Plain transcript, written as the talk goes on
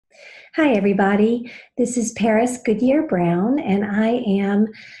Hi, everybody. This is Paris Goodyear Brown, and I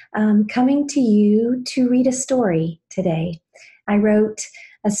am coming to you to read a story today. I wrote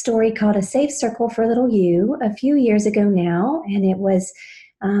a story called A Safe Circle for Little You a few years ago now, and it was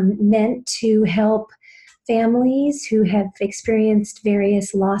meant to help families who have experienced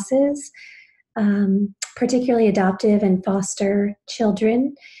various losses, particularly adoptive and foster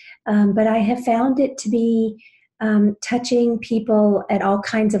children. But I have found it to be touching people at all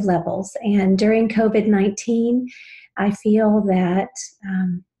kinds of levels. And during COVID-19, I feel that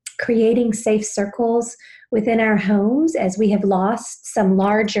creating safe circles within our homes, as we have lost some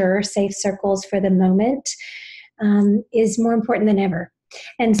larger safe circles for the moment, is more important than ever.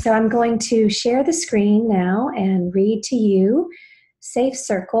 And so I'm going to share the screen now and read to you Safe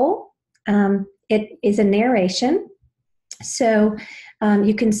Circle. It is a narration. So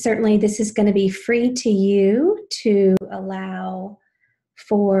you can certainly, this is going to be free to you to allow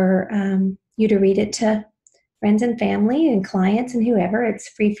for you to read it to friends and family and clients and whoever. It's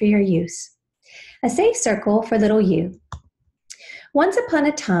free for your use. A Safe Circle for Little You. Once upon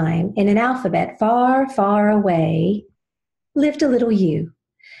a time, in an alphabet far, far away, lived a little U.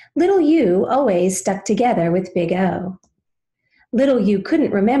 Little U always stuck together with Big O. Little U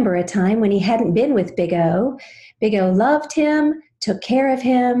couldn't remember a time when he hadn't been with Big O. Big O loved him, took care of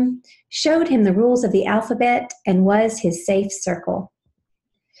him, showed him the rules of the alphabet, and was his safe circle.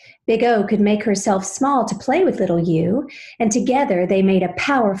 Big O could make herself small to play with Little U, and together they made a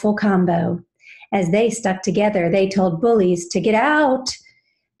powerful combo. As they stuck together, they told bullies to get out.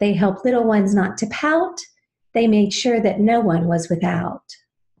 They helped little ones not to pout. They made sure that no one was without.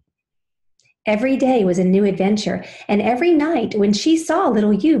 Every day was a new adventure, and every night when she saw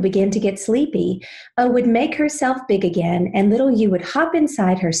Little U begin to get sleepy, O would make herself big again, and Little U would hop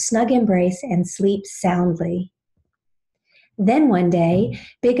inside her snug embrace and sleep soundly. Then one day,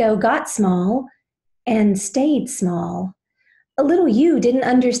 Big O got small and stayed small. Little U didn't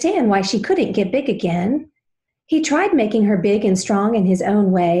understand why she couldn't get big again. He tried making her big and strong in his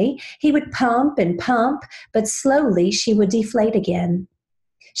own way. He would pump and pump, but slowly she would deflate again.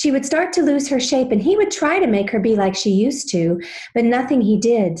 She would start to lose her shape, and he would try to make her be like she used to, but nothing he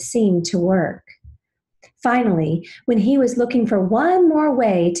did seemed to work. Finally, when he was looking for one more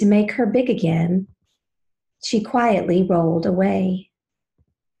way to make her big again, she quietly rolled away.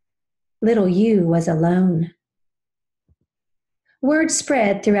 Little U was alone. Word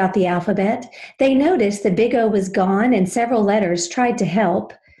spread throughout the alphabet. They noticed that Big O was gone, and several letters tried to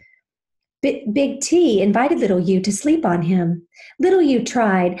help. Big T invited Little U to sleep on him. Little U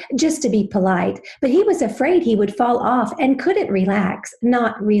tried just to be polite, but he was afraid he would fall off and couldn't relax,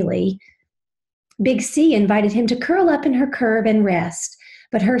 not really. Big C invited him to curl up in her curve and rest,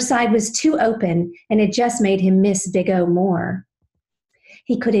 but her side was too open, and it just made him miss Big O more.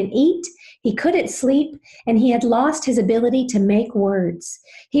 He couldn't eat, he couldn't sleep, and he had lost his ability to make words.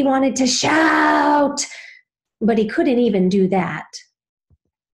 He wanted to shout, but he couldn't even do that.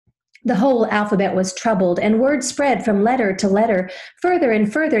 The whole alphabet was troubled, and word spread from letter to letter, further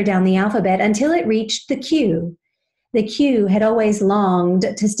and further down the alphabet until it reached the Q. The Q had always longed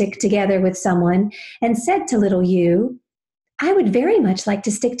to stick together with someone and said to Little U, "I would very much like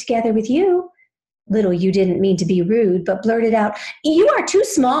to stick together with you." Little U didn't mean to be rude, but blurted out, "You are too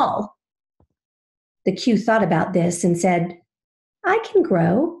small." The Q thought about this and said, "I can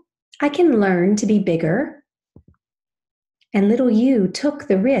grow. I can learn to be bigger." And Little U took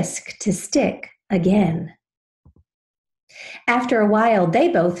the risk to stick again. After a while, they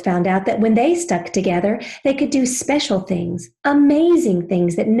both found out that when they stuck together, they could do special things, amazing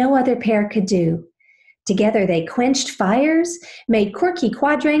things that no other pair could do. Together, they quenched fires, made quirky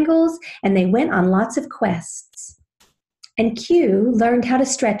quadrangles, and they went on lots of quests. And Q learned how to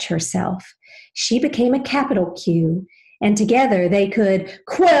stretch herself. She became a capital Q, and together they could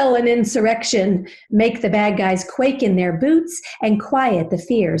quell an insurrection, make the bad guys quake in their boots, and quiet the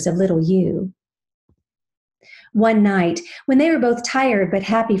fears of Little U. One night, when they were both tired but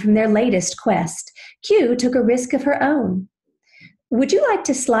happy from their latest quest, Q took a risk of her own. "Would you like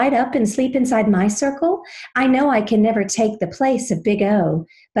to slide up and sleep inside my circle? I know I can never take the place of Big O,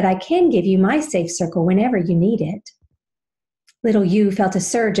 but I can give you my safe circle whenever you need it." Little U felt a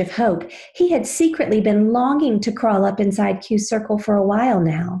surge of hope. He had secretly been longing to crawl up inside Q's circle for a while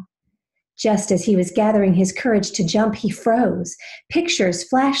now. Just as he was gathering his courage to jump, he froze. Pictures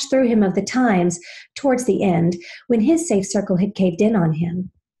flashed through him of the times, towards the end, when his safe circle had caved in on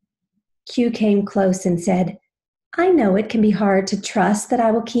him. Q came close and said, "I know it can be hard to trust that I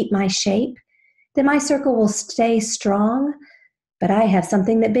will keep my shape, that my circle will stay strong, but I have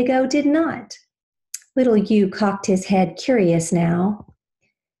something that Big O did not." Little U cocked his head, curious now.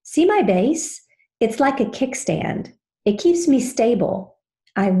 See my base? It's like a kickstand. It keeps me stable.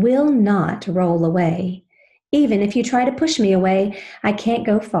 I will not roll away. Even if you try to push me away, I can't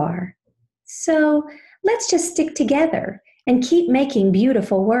go far. So let's just stick together and keep making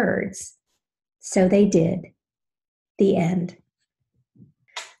beautiful words. So they did. The end.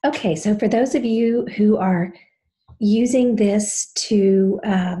 Okay, so for those of you who are using this to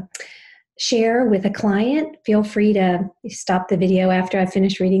share with a client, feel free to stop the video after I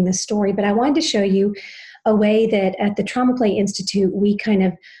finish reading the story. But I wanted to show you a way that at the TraumaPlay Institute, we kind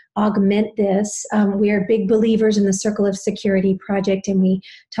of augment this. We are big believers in the Circle of Security project, and we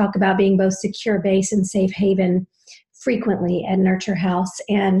talk about being both secure base and safe haven frequently at Nurture House,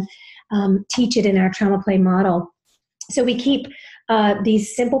 and teach it in our TraumaPlay model. So we keep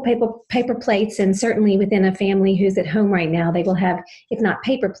these simple paper plates, and certainly within a family who's at home right now, they will have, if not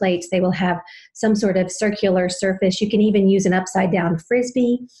paper plates, they will have some sort of circular surface. You can even use an upside down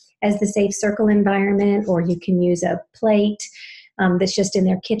Frisbee as the safe circle environment, or you can use a plate that's just in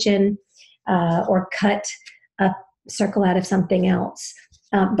their kitchen, or cut a circle out of something else.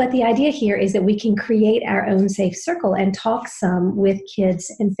 But the idea here is that we can create our own safe circle and talk some with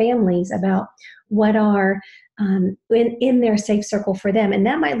kids and families about what are in their safe circle for them. And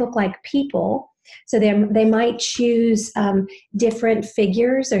that might look like people. So they might choose different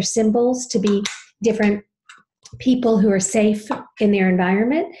figures or symbols to be different people who are safe in their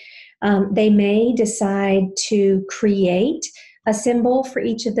environment. They may decide to create a symbol for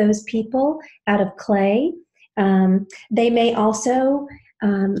each of those people out of clay. They may also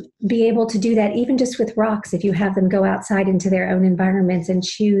be able to do that even just with rocks, if you have them go outside into their own environments and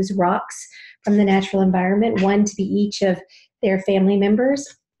choose rocks from the natural environment, one to be each of their family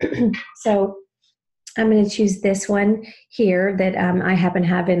members. So I'm going to choose this one here that I happen to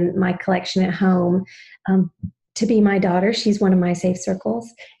have in my collection at home to be my daughter. She's one of my safe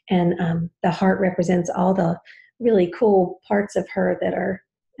circles, and the heart represents all the really cool parts of her that are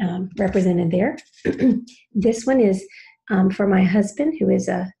represented there. This one is for my husband, who is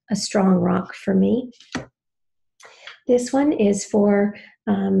a strong rock for me. This one is for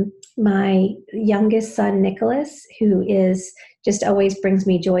my youngest son, Nicholas, who is just always brings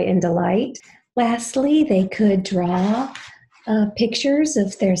me joy and delight. Lastly, they could draw pictures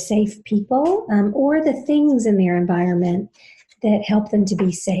of their safe people or the things in their environment that help them to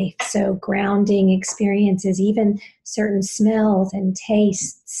be safe. So grounding experiences, even certain smells and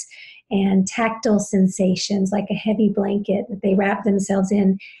tastes and tactile sensations, like a heavy blanket that they wrap themselves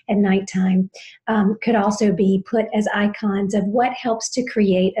in at nighttime, could also be put as icons of what helps to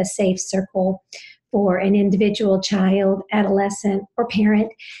create a safe circle for an individual child, adolescent, or parent.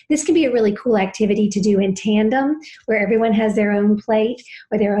 This can be a really cool activity to do in tandem, where everyone has their own plate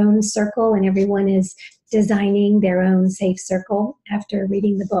or their own circle, and everyone is designing their own safe circle after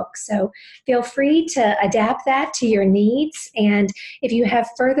reading the book. So feel free to adapt that to your needs. And if you have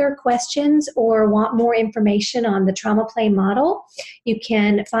further questions or want more information on the TraumaPlay model, you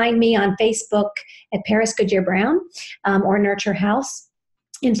can find me on Facebook at Paris Goodyear Brown or Nurture House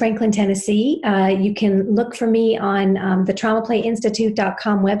in Franklin, Tennessee. You can look for me on the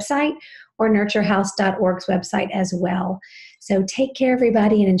TraumaPlayInstitute.com website or NurtureHouse.org's website as well. So take care,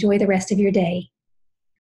 everybody, and enjoy the rest of your day.